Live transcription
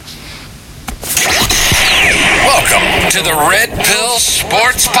to the Red Pill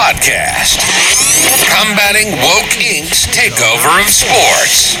Sports Podcast, combating woke Inc.'s takeover of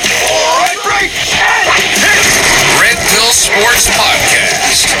sports. Red Pill Sports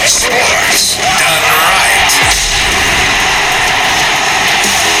Podcast, sports done right.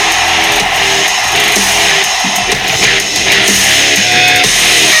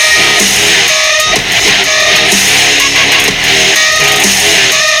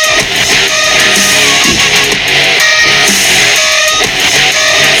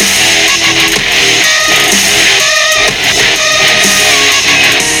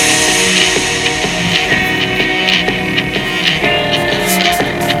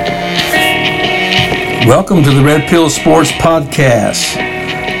 Welcome to the Red Pill Sports Podcast.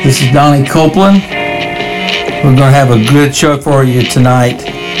 This is Donnie Copeland. We're going to have a good show for you tonight.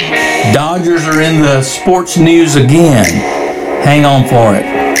 Dodgers are in the sports news again. Hang on for it.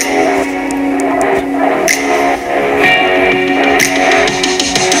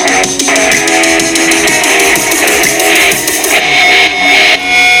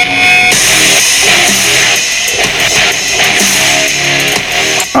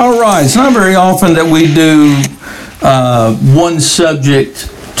 Alright, it's not very often that we do one subject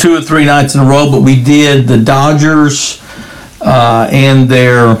 2 or 3 nights in a row, but we did the Dodgers and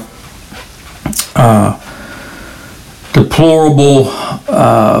their deplorable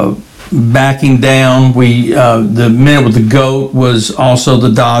backing down. The minute with the GOAT was also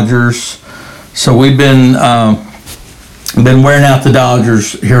the Dodgers. So we've been wearing out the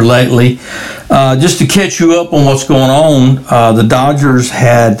Dodgers here lately. Just to catch you up on what's going on, the Dodgers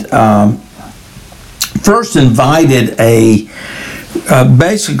had first invited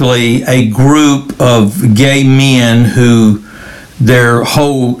basically a group of gay men who their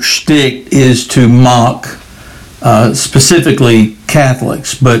whole shtick is to mock specifically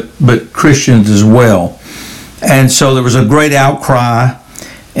Catholics, but Christians as well. And so there was a great outcry,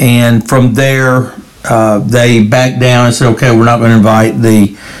 and from there they backed down and said, okay, we're not going to invite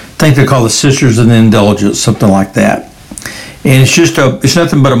I think they're called the Sisters of the Indulgence, something like that. And it's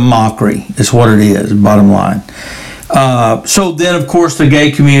nothing but a mockery, is what it is, bottom line. So then, of course, the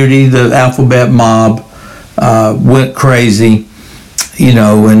gay community, the alphabet mob, went crazy,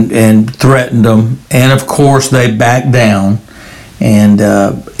 and threatened them. And of course, they backed down and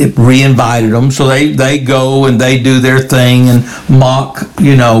it re-invited them. So they go and they do their thing and mock,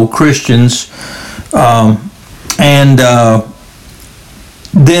 Christians.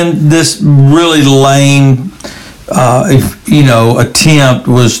 Then this really lame, attempt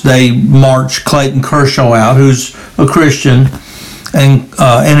was they marched Clayton Kershaw out, who's a Christian and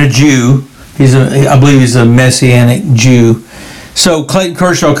a Jew. I believe he's a Messianic Jew. So Clayton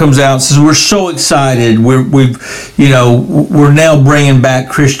Kershaw comes out and says, "We're so excited. We're now bringing back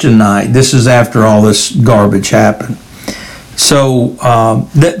Christian Night." This is after all this garbage happened. So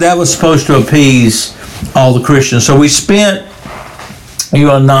that was supposed to appease all the Christians. So we spent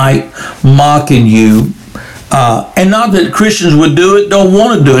a night mocking you, and not that Christians would do it, don't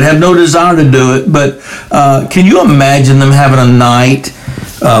want to do it, have no desire to do it, but can you imagine them having a night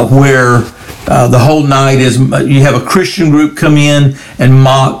where the whole night is you have a Christian group come in and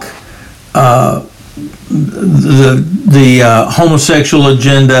mock the homosexual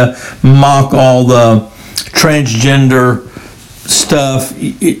agenda, mock all the transgender stuff,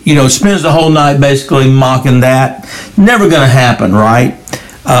 spends the whole night basically mocking that? Never going to happen, right?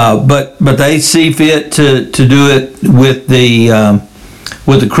 But they see fit to do it with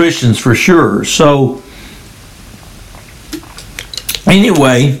the Christians for sure. So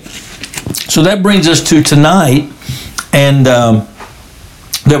anyway, so that brings us to tonight, and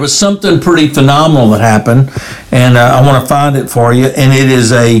there was something pretty phenomenal that happened, and I want to find it for you. And it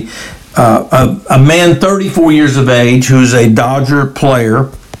is a man 34 years of age who's a Dodger player,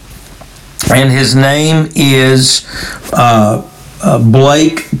 and his name is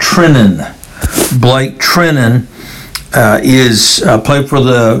Blake Treinen. Blake Treinen is played for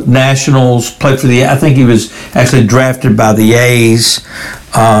the Nationals, I think he was actually drafted by the A's,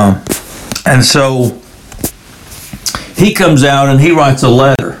 and so he comes out and he writes a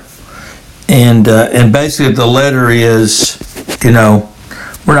letter, and basically the letter is,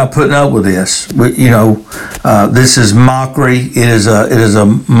 we're not putting up with this. This is mockery. It is a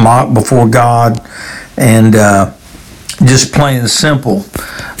mock before God, and just plain and simple.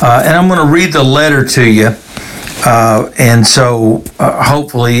 And I'm going to read the letter to you, and so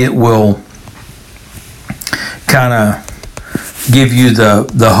hopefully it will kind of give you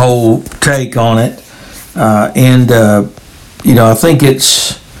the whole take on it. I think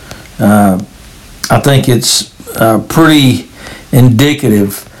it's pretty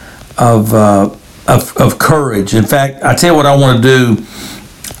indicative of of courage. In fact, I tell you what I want to do.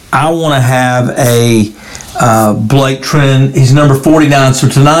 I want to have a Blake Trinan. He's number 49. So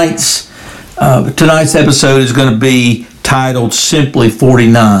tonight's episode is going to be titled simply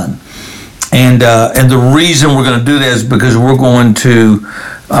 49. And the reason we're going to do that is because we're going to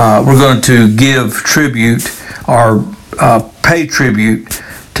give tribute or pay tribute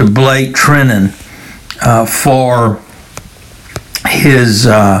to Blake Trinan for his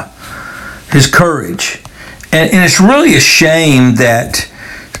courage, and it's really a shame that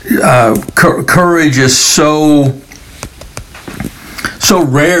courage is so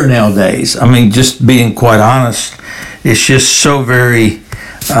rare nowadays. I mean, just being quite honest, it's just so very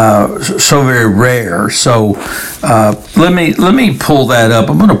rare. So let me pull that up.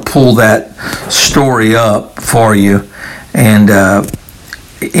 I'm going to pull that story up for you, and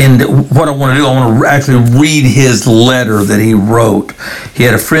what I want to do, I want to actually read his letter that he wrote. He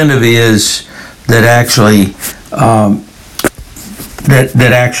had a friend of his that actually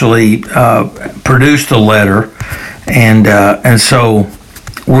produced the letter, and so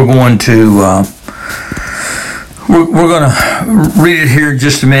we're going to read it here in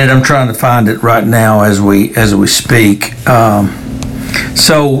just a minute. I'm trying to find it right now as we speak.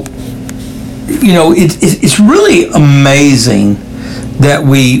 So it's really amazing that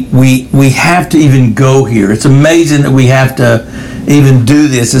we have to even go here. It's amazing that we have to even do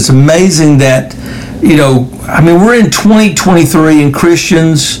this. It's amazing that, we're in 2023 and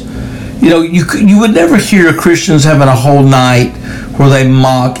Christians, you would never hear Christians having a whole night where they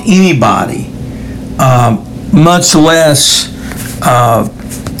mock anybody, much less, but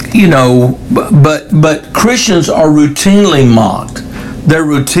Christians are routinely mocked. They're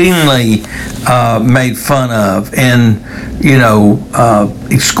routinely made fun of and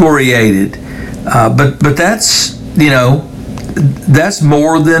excoriated, but that's that's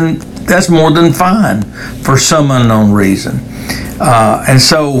more than fine for some unknown reason, and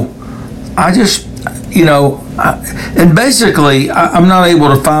so I just and basically I'm not able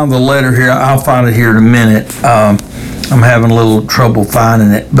to find the letter here. I'll find it here in a minute. I'm having a little trouble finding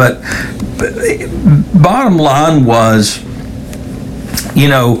it, but bottom line was,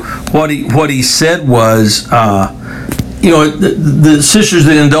 what he said was, the Sisters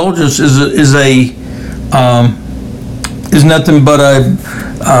of the Indulgence is nothing but a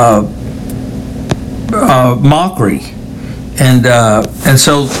mockery, and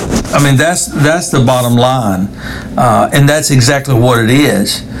so that's the bottom line, and that's exactly what it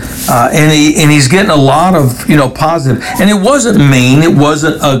is, and he's getting a lot of positive, and it wasn't mean, it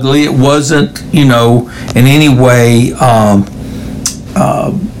wasn't ugly, it wasn't in any way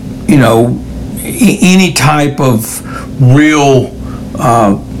any type of real,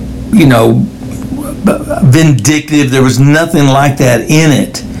 vindictive. There was nothing like that in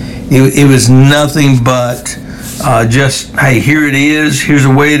it. It was nothing but just, hey, here it is. Here's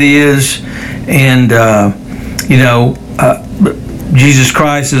the way it is, and Jesus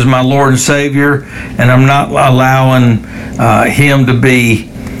Christ is my Lord and Savior, and I'm not allowing him to be,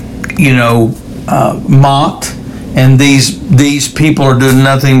 mocked. And these people are doing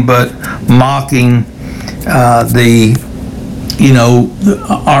nothing but mocking our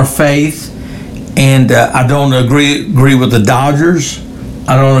faith, and I don't agree with the Dodgers.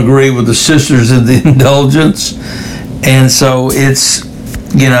 I don't agree with the Sisters of the Indulgence, and so it's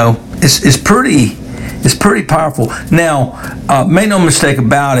pretty powerful. Now, make no mistake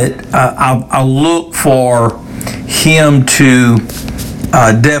about it. I'll look for him to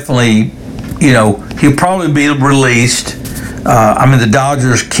definitely. He'll probably be released. The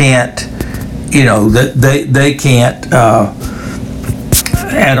Dodgers can't, they can't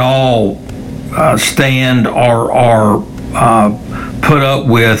at all stand or put up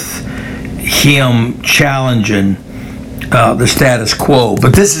with him challenging the status quo.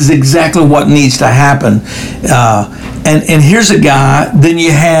 But this is exactly what needs to happen. And here's a guy. Then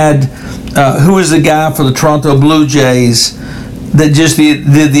you had who was the guy for the Toronto Blue Jays that just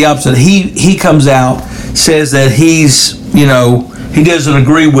did the opposite. He comes out, says that he's, he doesn't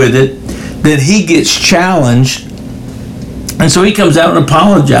agree with it, that he gets challenged, and so he comes out and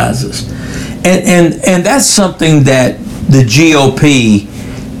apologizes. And that's something that the GOP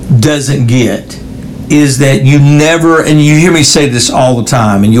doesn't get, is that you never, and you hear me say this all the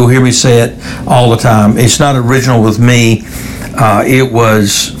time, and you'll hear me say it all the time. It's not original with me.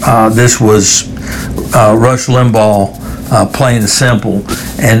 This was Rush Limbaugh, plain and simple,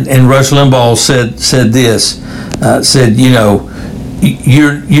 and Rush Limbaugh said this,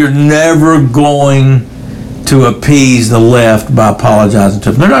 you're never going to appease the left by apologizing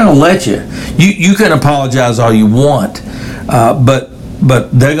to them. They're not going to let you. You can apologize all you want, but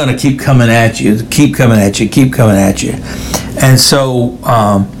but they're going to keep coming at you, and so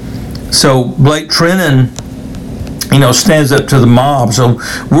Blake Trinan, stands up to the mob. So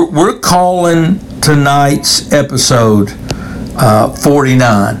we're calling tonight's episode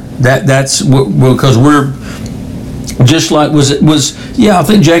 49. That's because we're just like I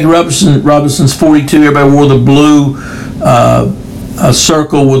think Jackie Robinson's 42. Everybody wore the blue a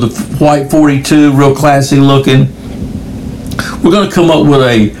circle with a white 42, real classy looking. We're going to come up with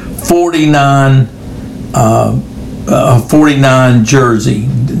a 49 jersey,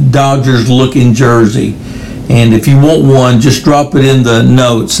 Dodgers looking jersey. And if you want one, just drop it in the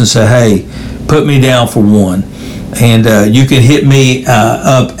notes and say, hey, put me down for one. And you can hit me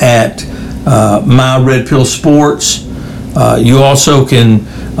up at My Red Pill Sports. You also can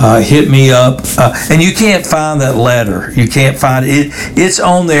hit me up, and you can't find that letter. You can't find it. It's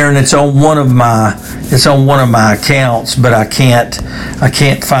on there, and it's on one of my accounts, but I can't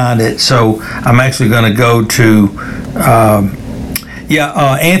find it. So I'm actually going to go to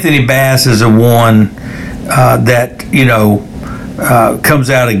Anthony Bass is a one that comes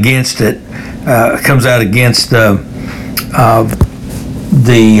out against it. Comes out against the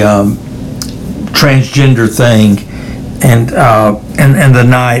transgender thing. And the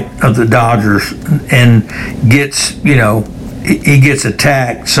night of the Dodgers, and gets he gets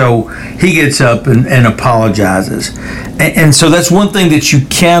attacked, so he gets up and apologizes, and so that's one thing that you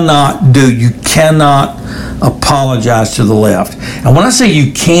cannot do. You cannot apologize to the left. And when I say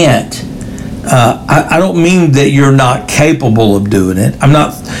you can't, I don't mean that you're not capable of doing it. I'm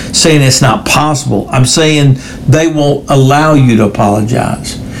not saying it's not possible. I'm saying they won't allow you to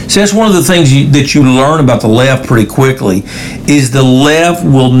apologize. See, that's one of the things that you learn about the left pretty quickly, is the left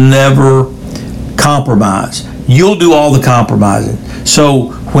will never compromise. You'll do all the compromising.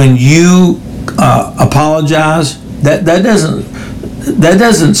 So when you apologize, that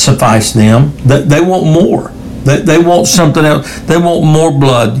doesn't suffice them. They want more. They want something else. They want more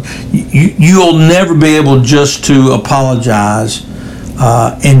blood. You'll never be able just to apologize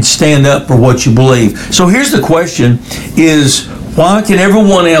and stand up for what you believe. So here's the question: is why can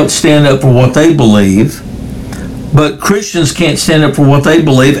everyone else stand up for what they believe, but Christians can't stand up for what they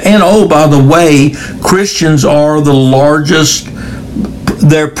believe? And oh, by the way, Christians are the largest.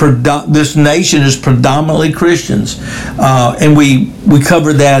 This nation is predominantly Christians, and we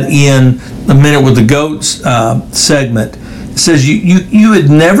covered that in the Minute with the Goats segment. It says you would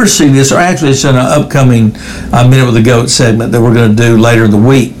never see this, or actually it's in an upcoming Minute with the Goats segment that we're going to do later in the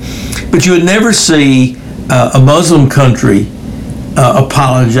week. But you would never see a Muslim country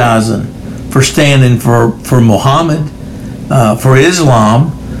apologizing for standing for Muhammad, for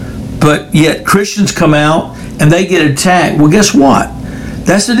Islam, but yet Christians come out and they get attacked. Well, guess what?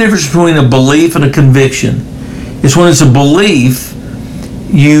 That's the difference between a belief and a conviction. It's when it's a belief,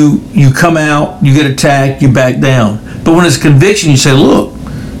 you come out, you get attacked, you back down. But when it's conviction, you say, look,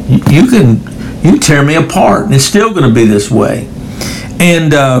 you can tear me apart, and it's still going to be this way.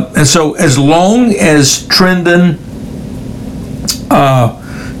 And so as long as Trendon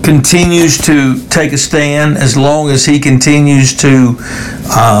continues to take a stand, as long as he continues to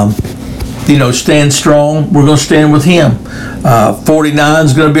stand strong, we're going to stand with him. 49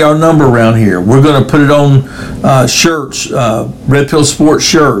 is going to be our number around here. We're going to put it on shirts, Red Pill Sports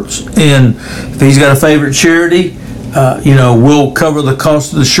shirts. And if he's got a favorite charity, we'll cover the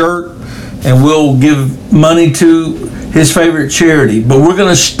cost of the shirt and we'll give money to his favorite charity. But we're going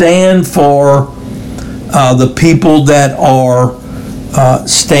to stand for the people that are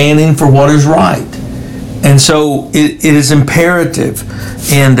standing for what is right. And so it is imperative.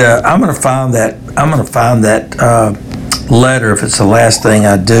 And I'm going to find that letter if it's the last thing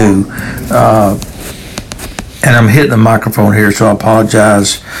I do. And I'm hitting the microphone here, so I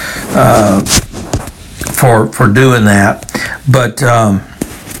apologize for doing that. But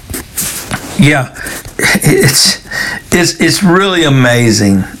it's really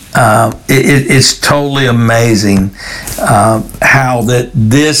amazing. It's totally amazing how that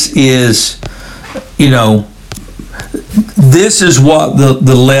this is. This is what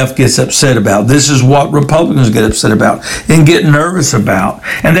the left gets upset about. This is what Republicans get upset about and get nervous about.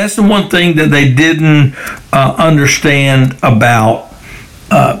 And that's the one thing that they didn't understand about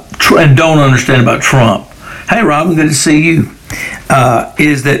and don't understand about Trump. Hey, Robin, good to see you.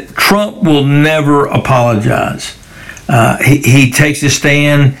 Is that Trump will never apologize. He takes his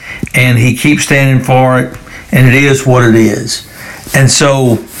stand and he keeps standing for it, and it is what it is. And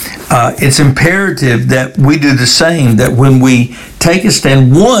so it's imperative that we do the same, that when we take a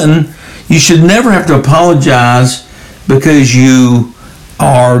stand, one, you should never have to apologize because you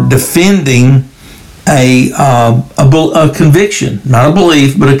are defending a conviction, not a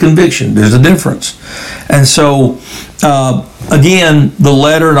belief, but a conviction. There's a difference. And so, again, the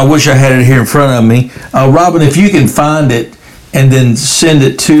letter, and I wish I had it here in front of me. Robin, if you can find it and then send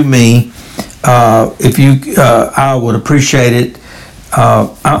it to me, I would appreciate it.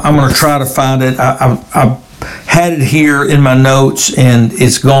 I'm going to try to find it. I had it here in my notes and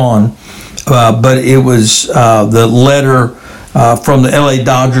it's gone, but it was the letter from the LA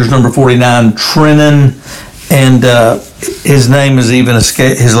Dodgers, number 49, Trennen, and his name is even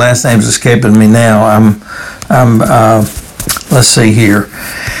his last name is escaping me now. Let's see here.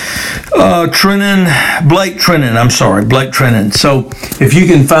 Blake Trennen. So if you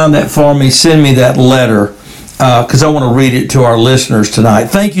can find that for me, send me that letter, because I want to read it to our listeners tonight.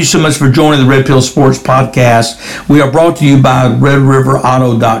 Thank you so much for joining the Red Pill Sports Podcast. We are brought to you by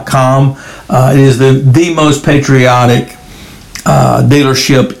RedRiverAuto.com. It is the most patriotic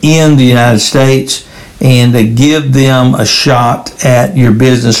dealership in the United States, and to give them a shot at your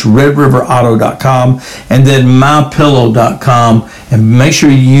business, RedRiverAuto.com, and then MyPillow.com, and make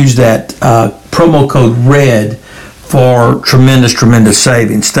sure you use that promo code RED for tremendous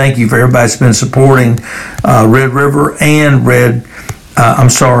savings. Thank you for everybody that's been supporting Red River and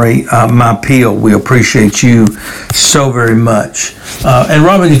My Peel. We appreciate you so very much. And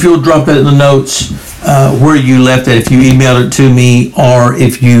Robin, if you'll drop that in the notes where you left it, if you emailed it to me, or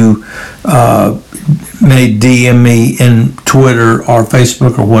if you may DM me in Twitter or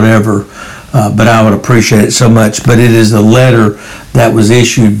Facebook or whatever, but I would appreciate it so much. But it is a letter that was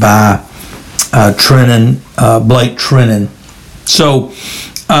issued by Blake Trennen. So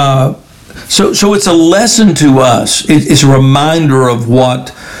it's a lesson to us. It's a reminder of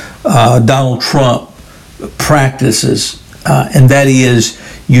what Donald Trump practices, and that is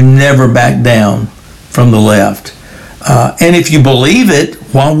you never back down from the left. And if you believe it,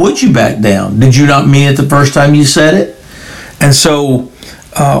 why would you back down? Did you not mean it the first time you said it? And so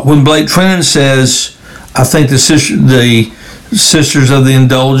when Blake Trennen says, I think the Sisters of the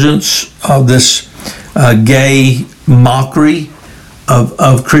Indulgence of this gay mockery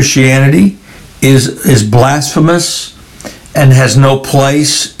of Christianity is blasphemous and has no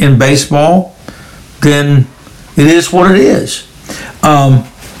place in baseball, then it is what it is.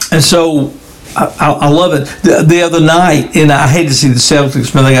 And so I love it. The other night, and I hate to see the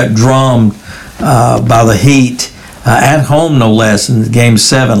Celtics, but they got drummed by the Heat at home, no less, in Game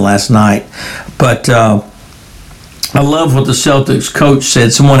 7 last night. But I love what the Celtics coach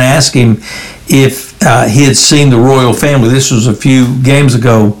said. Someone asked him if he had seen the royal family. This was a few games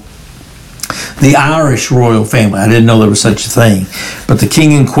ago. The Irish royal family. I didn't know there was such a thing. But the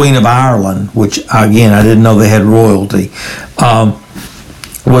King and Queen of Ireland, which, again, I didn't know they had royalty,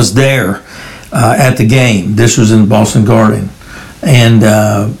 was there at the game. This was in Boston Garden. And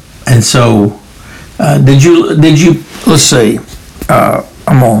so, did you, let's see,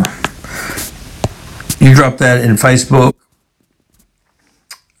 I'm on. You dropped that in Facebook.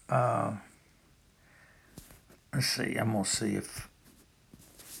 Let's see. I'm gonna see if.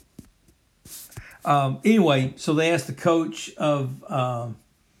 Anyway, so they asked the coach of the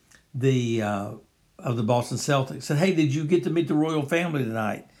Boston Celtics. Said, "Hey, did you get to meet the royal family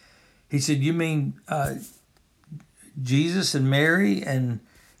tonight?" He said, "You mean Jesus and Mary and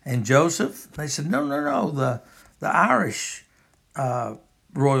Joseph?" They said, "No, the Irish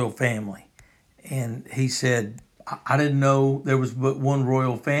royal family." And he said, I didn't know there was but one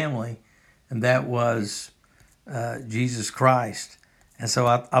royal family, and that was Jesus Christ. And so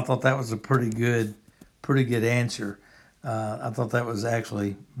I thought that was a pretty good answer. I thought that was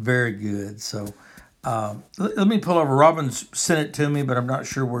actually very good. So let me pull over. Robin's sent it to me, but I'm not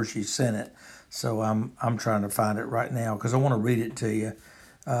sure where she sent it. So I'm trying to find it right now because I want to read it to you.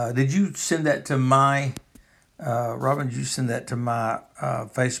 Did you send that to Robin, did you send that to my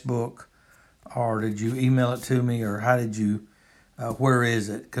Facebook? Or did you email it to me, or how did you, where is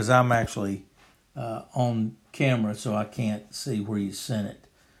it? Because I'm actually on camera, so I can't see where you sent it.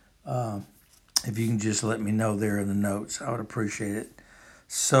 If you can just let me know there in the notes, I would appreciate it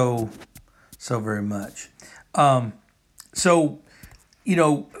so very much. So,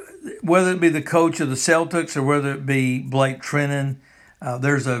 whether it be the coach of the Celtics or whether it be Blake Trennen,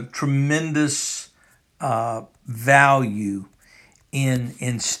 there's a tremendous value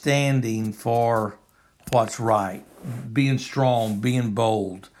in standing for what's right, being strong, being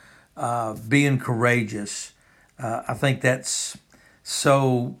bold, being courageous. I think that's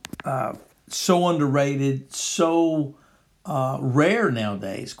so underrated, so rare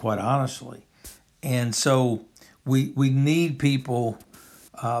nowadays, quite honestly. And so we need people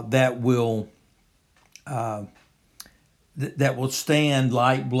that will stand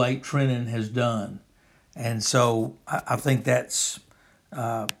like Blake Trennen has done. And so I think that's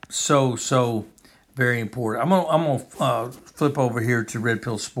so very important. I'm gonna flip over here to Red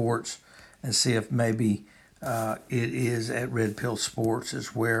Pill Sports and see if maybe it is at Red Pill Sports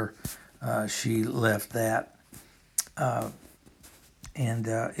is where she left that, and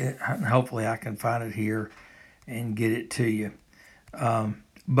hopefully I can find it here and get it to you.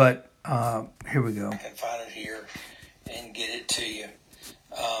 But here we go. I can find it here and get it to you.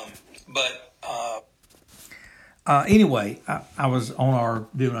 But anyway, I was on our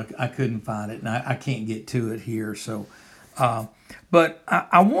doing. I couldn't find it, and I can't get to it here. So, but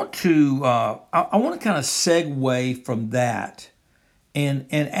I want to I want to kind of segue from that and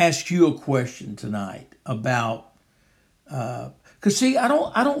ask you a question tonight about because see, I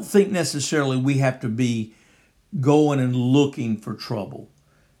don't think necessarily we have to be going and looking for trouble,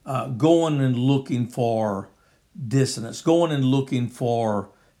 going and looking for dissonance, going and looking for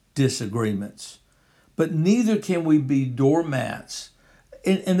disagreements. But neither can we be doormats.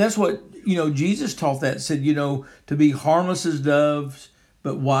 And that's what, Jesus taught that, said, to be harmless as doves,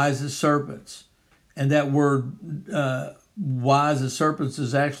 but wise as serpents. And that word, wise as serpents,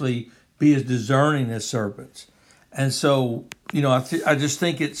 is actually be as discerning as serpents. And so, I just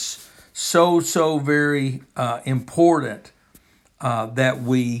think it's so very important that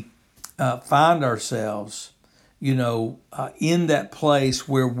we find ourselves, in that place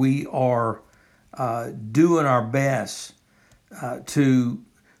where we are doing our best to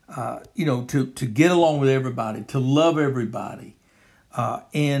get along with everybody, to love everybody,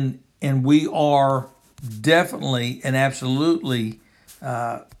 and we are definitely and absolutely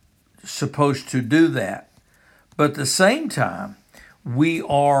supposed to do that. But at the same time, we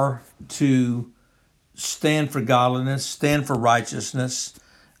are to stand for godliness, stand for righteousness,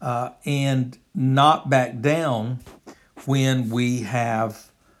 and not back down when we have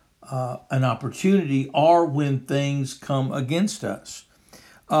an opportunity or when things come against us.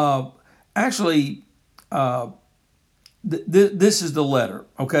 Actually, this is the letter.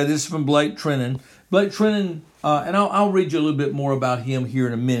 Okay, this is from Blake Trinan. Blake Trinan, and I'll read you a little bit more about him here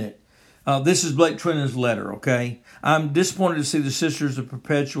in a minute. This is Blake Trinan's letter, okay? I'm disappointed to see the Sisters of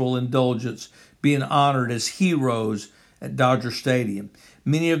Perpetual Indulgence being honored as heroes at Dodger Stadium.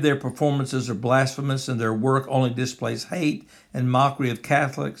 Many of their performances are blasphemous, and their work only displays hate and mockery of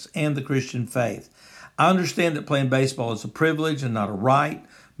Catholics and the Christian faith. I understand that playing baseball is a privilege and not a right.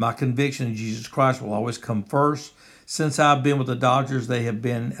 My conviction in Jesus Christ will always come first. Since I've been with the Dodgers, they have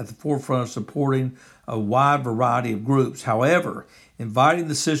been at the forefront of supporting a wide variety of groups. However, inviting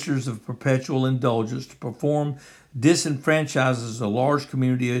the Sisters of Perpetual Indulgence to perform disenfranchises a large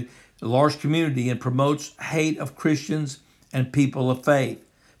community and promotes hate of Christians and people of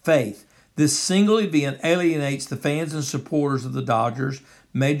faith. This single event alienates the fans and supporters of the Dodgers,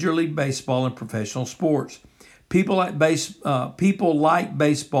 Major League Baseball, and professional sports. People like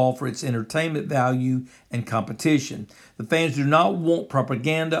baseball for its entertainment value and competition. The fans do not want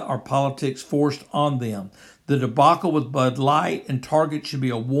propaganda or politics forced on them. The debacle with Bud Light and Target should be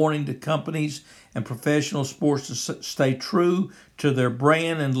a warning to companies and professional sports to stay true to their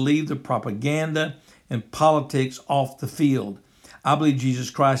brand and leave the propaganda and politics off the field. I believe Jesus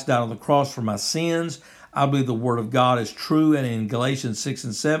Christ died on the cross for my sins. I believe the Word of God is true, and in Galatians 6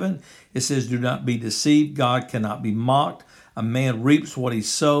 and 7, it says, do not be deceived. God cannot be mocked. A man reaps what he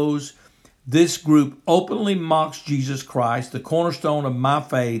sows. This group openly mocks Jesus Christ, the cornerstone of my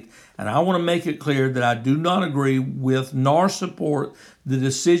faith, and I want to make it clear that I do not agree with nor support the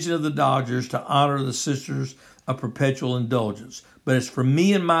decision of the Dodgers to honor the Sisters of Perpetual Indulgence. But as for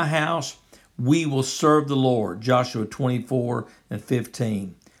me and my house, we will serve the Lord. Joshua 24 and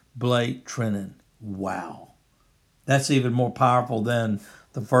 15. Blake Trinan. Wow. That's even more powerful than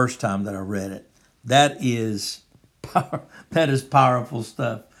the first time that I read it. That is powerful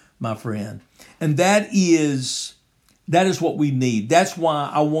stuff, my friend. And that is what we need. That's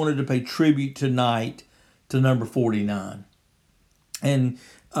why I wanted to pay tribute tonight to number 49. And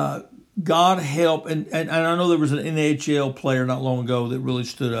God help, and I know there was an NHL player not long ago that really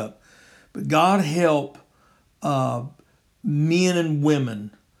stood up, but God help men and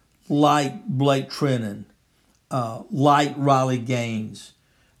women like Blake Trinan, like Riley Gaines,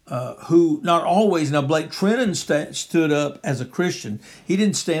 who not always, now Blake Trinan stood up as a Christian. He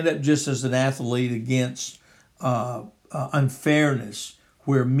didn't stand up just as an athlete against unfairness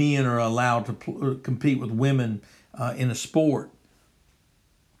where men are allowed to compete with women in a sport.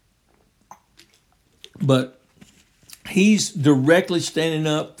 But he's directly standing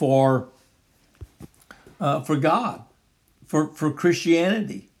up for God, for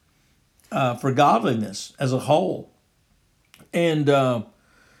Christianity, for godliness as a whole. And,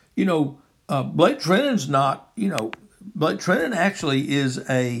 Blake Trennan's not, Blake Trennan actually is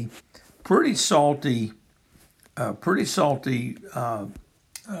a pretty salty,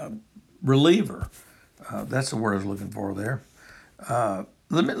 reliever. That's the word I was looking for there.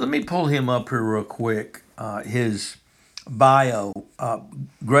 Let me pull him up here real quick. His bio,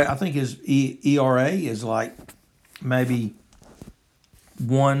 great. I think his ERA is like maybe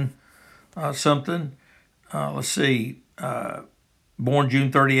one something. Let's see. Born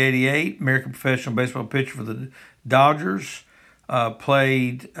June 30, 88, American professional baseball pitcher for the Dodgers.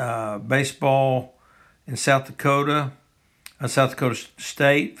 Played baseball in South Dakota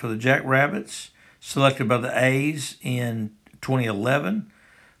State for the Jackrabbits. Selected by the A's in 2011.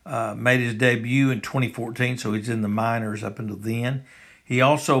 Made his debut in 2014, so he's in the minors up until then. He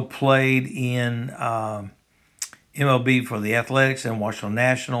also played in MLB for the Athletics and Washington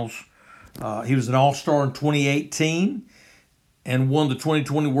Nationals. He was an All-Star in 2018 and won the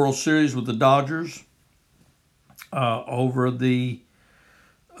 2020 World Series with the Dodgers over the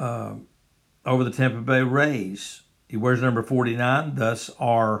Tampa Bay Rays. He wears number 49, thus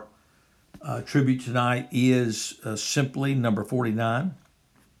our tribute tonight is simply number 49.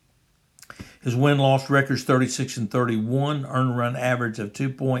 His win-loss record is 36-31, earned run average of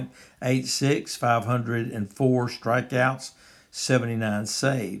 2.86, 504 strikeouts, 79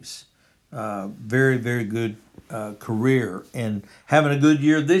 saves. Very, very good career, and having a good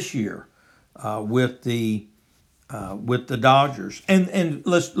year this year with the Dodgers. And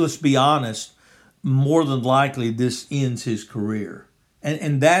let's be honest, more than likely this ends his career,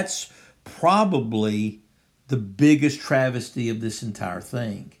 and that's probably the biggest travesty of this entire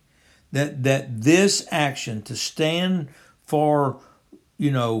thing. That this action to stand for,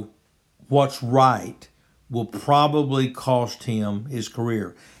 what's right will probably cost him his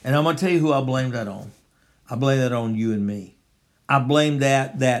career. And I'm going to tell you who I blame that on. I blame that on you and me. I blame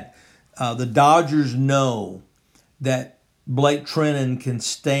that the Dodgers know that Blake Trennen can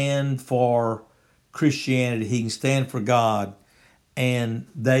stand for Christianity. He can stand for God, and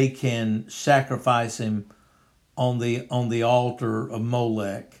they can sacrifice him on the altar of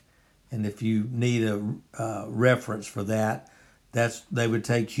Molech. And if you need a reference for that, they would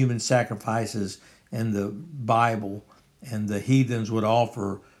take human sacrifices in the Bible, and the heathens would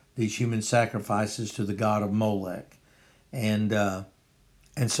offer these human sacrifices to the god of Molech, and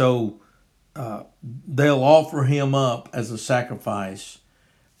so they'll offer him up as a sacrifice,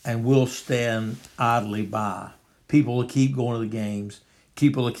 and we'll stand idly by. People will keep going to the games.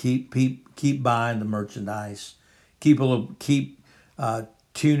 People will keep buying the merchandise. People will keep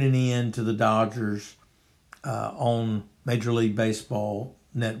tuning in to the Dodgers on Major League Baseball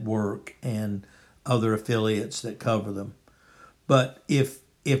Network and other affiliates that cover them. But if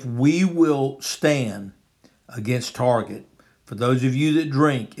we will stand against Target, for those of you that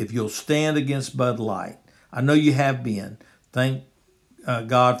drink, if you'll stand against Bud Light, I know you have been. Thank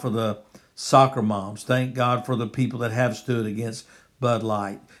God for the soccer moms. Thank God for the people that have stood against Bud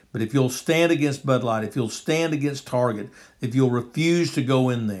Light. But if you'll stand against Bud Light, if you'll stand against Target, if you'll refuse to go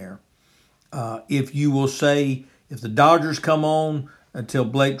in there, if you will say, if the Dodgers come on until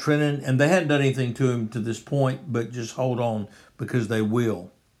Blake Trennen, and they hadn't done anything to him to this point, but just hold on because they will.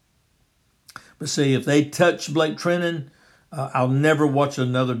 But see, if they touch Blake Trennen, I'll never watch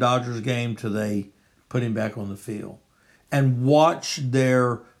another Dodgers game till they put him back on the field and watch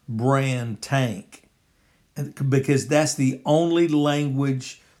their brand tank, because that's the only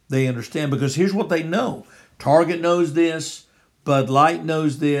language they understand. Because here's what they know. Target knows this. Bud Light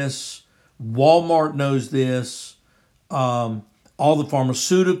knows this. Walmart knows this. All the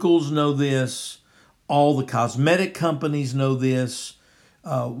pharmaceuticals know this. All the cosmetic companies know this.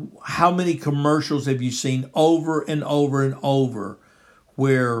 How many commercials have you seen over and over and over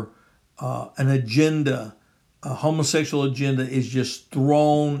where an agenda, a homosexual agenda, is just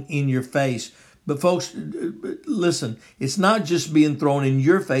thrown in your face? But folks, listen, it's not just being thrown in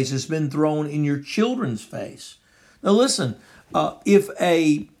your face, it's been thrown in your children's face. Now listen,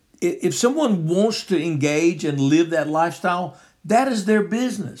 if someone wants to engage and live that lifestyle, that is their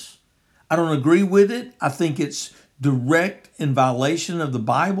business. I don't agree with it. I think it's direct in violation of the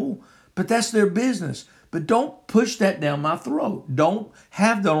Bible, but that's their business. But don't push that down my throat. Don't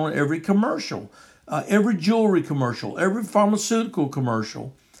have that on every commercial, every jewelry commercial, every pharmaceutical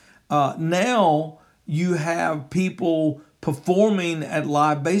commercial. Now you have people performing at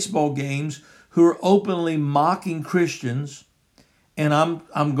live baseball games who are openly mocking Christians. And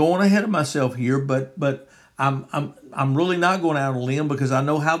I'm going ahead of myself here, but I'm really not going out on a limb, because I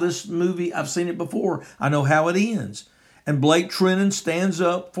know how this movie, I've seen it before. I know how it ends. And Blake Trennen stands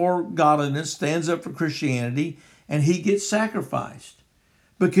up for godliness, stands up for Christianity, and he gets sacrificed.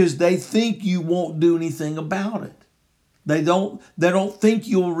 because they think you won't do anything about it. They don't think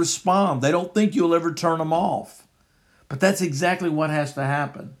you'll respond. They don't think you'll ever turn them off. But that's exactly what has to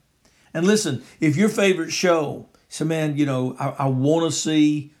happen. And listen, if your favorite show, so man, I want to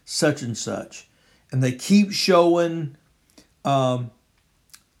see such and such, and they keep showing,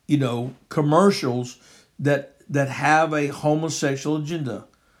 commercials that have a homosexual agenda.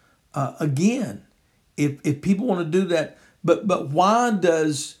 Again, if people want to do that, but why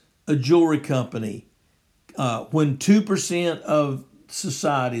does a jewelry company, when 2% of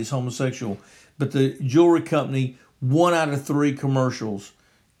society is homosexual, but the jewelry company, 1 out of 3 commercials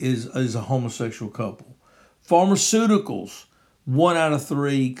is a homosexual couple? Pharmaceuticals, 1 out of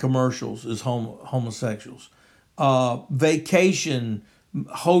 3 commercials is homosexuals. Vacation,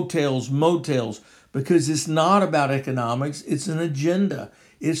 hotels, motels, because it's not about economics, it's an agenda.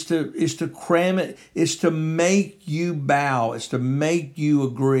 It's to cram it. It's to make you bow. It's to make you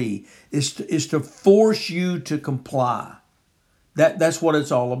agree. It's to force you to comply. That's what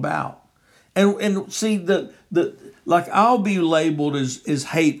it's all about. And see like I'll be labeled as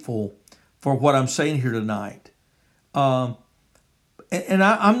hateful for what I'm saying here tonight, and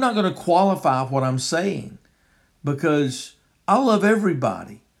I'm not going to qualify what I'm saying, because I love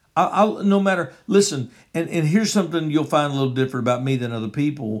everybody. I no matter, listen, and here's something you'll find a little different about me than other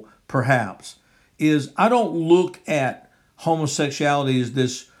people, perhaps, is I don't look at homosexuality as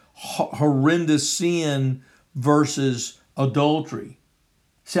this horrendous sin versus adultery.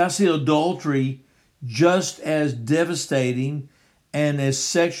 See, I see adultery just as devastating and as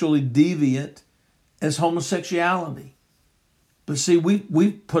sexually deviant as homosexuality. But see,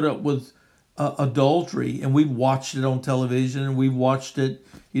 we've put up with adultery, and we've watched it on television, and we've watched it,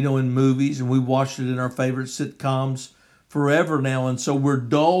 in movies, and we've watched it in our favorite sitcoms forever now. And so we're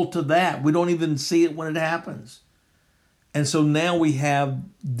dull to that. We don't even see it when it happens. And so now we have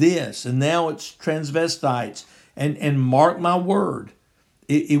this, and now it's transvestites. And mark my word,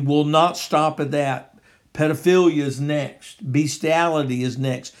 it will not stop at that. Pedophilia is next. Bestiality is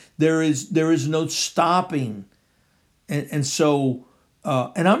next. There is no stopping. And so,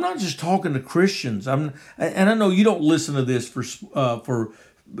 and I'm not just talking to Christians. And I know you don't listen to this for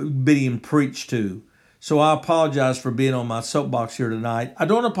being preached to. So I apologize for being on my soapbox here tonight. I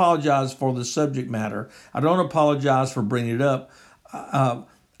don't apologize for the subject matter. I don't apologize for bringing it up.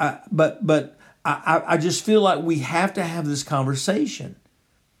 But I just feel like we have to have this conversation.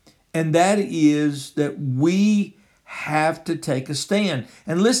 And that is that we have to take a stand.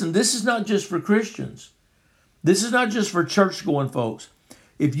 And listen, this is not just for Christians. This is not just for church-going folks.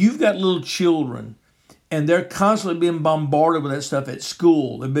 If you've got little children and they're constantly being bombarded with that stuff at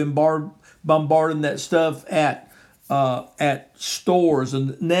school, they've been bombarding that stuff at stores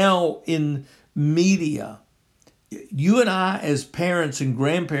and now in media, you and I as parents and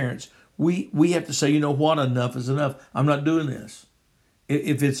grandparents, we have to say, what, enough is enough. I'm not doing this.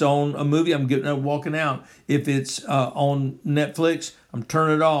 If it's on a movie, I'm getting up, walking out. If it's on Netflix, I'm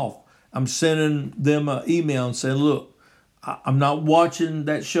turning it off. I'm sending them an email and saying, look, I'm not watching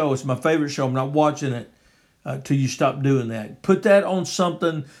that show. It's my favorite show. I'm not watching it till you stop doing that. Put that on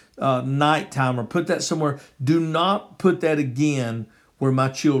something nighttime, or put that somewhere. Do not put that again where my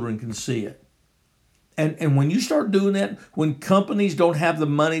children can see it. And when you start doing that, when companies don't have the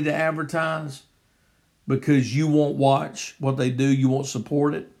money to advertise because you won't watch what they do, you won't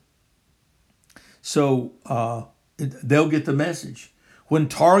support it, so they'll get the message. When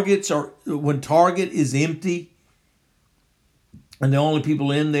Target is empty, and the only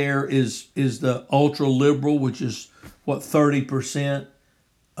people in there is the ultra liberal, which is 30%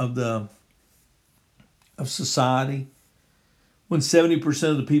 of society. When 70%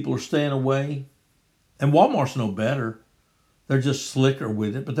 of the people are staying away, and Walmart's no better. They're just slicker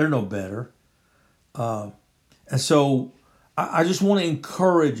with it, but they're no better. And so I just want to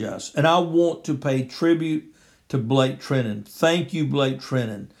encourage us, and I want to pay tribute to Blake Trennan. Thank you, Blake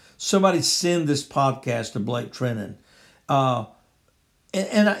Trennan. Somebody send this podcast to Blake Trennan. And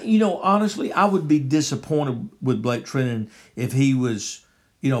honestly, I would be disappointed with Blake Trennan if he was,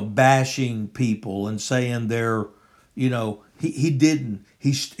 bashing people and saying they're, he didn't.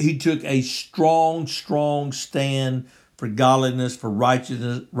 He took a strong stand for godliness, for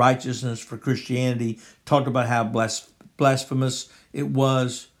righteousness, for Christianity. Talked about how blasphemous it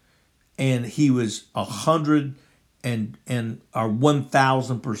was, and he was 100 and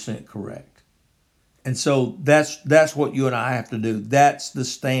 1,000% correct. And so that's what you and I have to do. That's the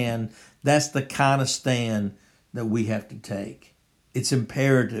stand. That's the kind of stand that we have to take. It's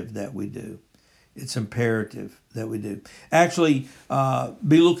imperative that we do. It's imperative that we do. Actually,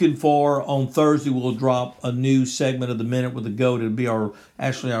 be looking for on Thursday. We'll drop a new segment of the Minute with the Goat. It'll be our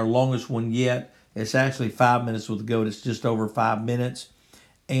longest one yet. It's actually 5 minutes with the Goat. It's just over 5 minutes,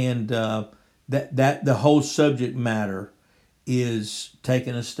 and that the whole subject matter is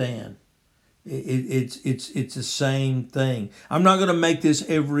taking a stand. It's the same thing. I'm not going to make this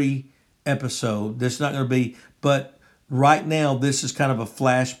every episode. This is not going to be, but right now this is kind of a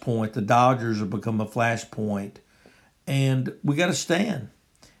flashpoint. The Dodgers have become a flashpoint, and we got to stand.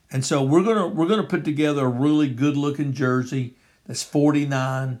 And so we're gonna put together a really good looking jersey that's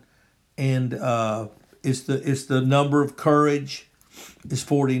 49, and it's the number of courage is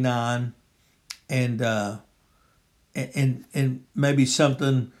 49, and maybe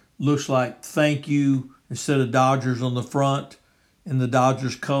something looks like thank you instead of Dodgers on the front, in the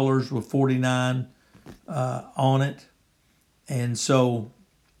Dodgers colors with 49 on it. And so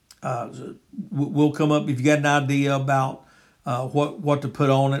we'll come up, if you got an idea about what to put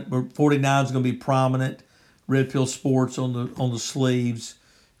on it. 49 is going to be prominent, Red Pill Sports on the sleeves,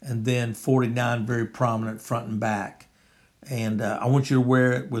 and then 49 very prominent front and back. And I want you to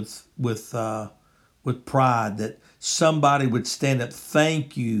wear it with pride, that somebody would stand up.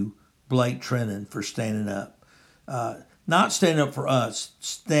 Thank you, Blake Trinan, for standing up. Not standing up for us,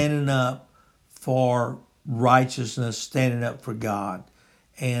 standing up for righteousness, standing up for God.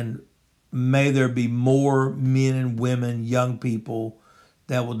 And may there be more men and women, young people,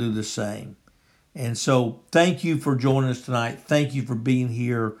 that will do the same. And so thank you for joining us tonight. Thank you for being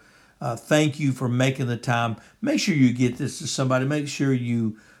here. Thank you for making the time. Make sure you get this to somebody. Make sure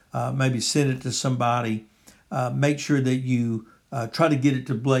you maybe send it to somebody. Make sure that you try to get it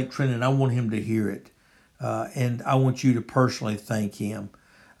to Blake Trinan. I want him to hear it. And I want you to personally thank him.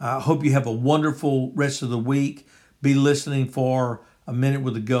 I hope you have a wonderful rest of the week. Be listening for A Minute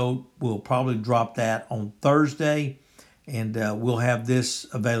with the Goat. We'll probably drop that on Thursday. And we'll have this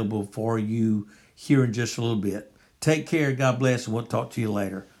available for you here in just a little bit. Take care. God bless. And we'll talk to you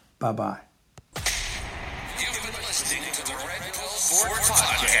later. Bye-bye. You've been listening to the Red Pill Sports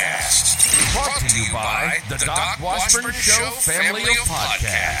Podcast. Brought to you by the Doc Washburn Show family of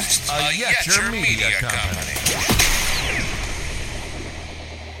podcasts, a Yetcher Media Company.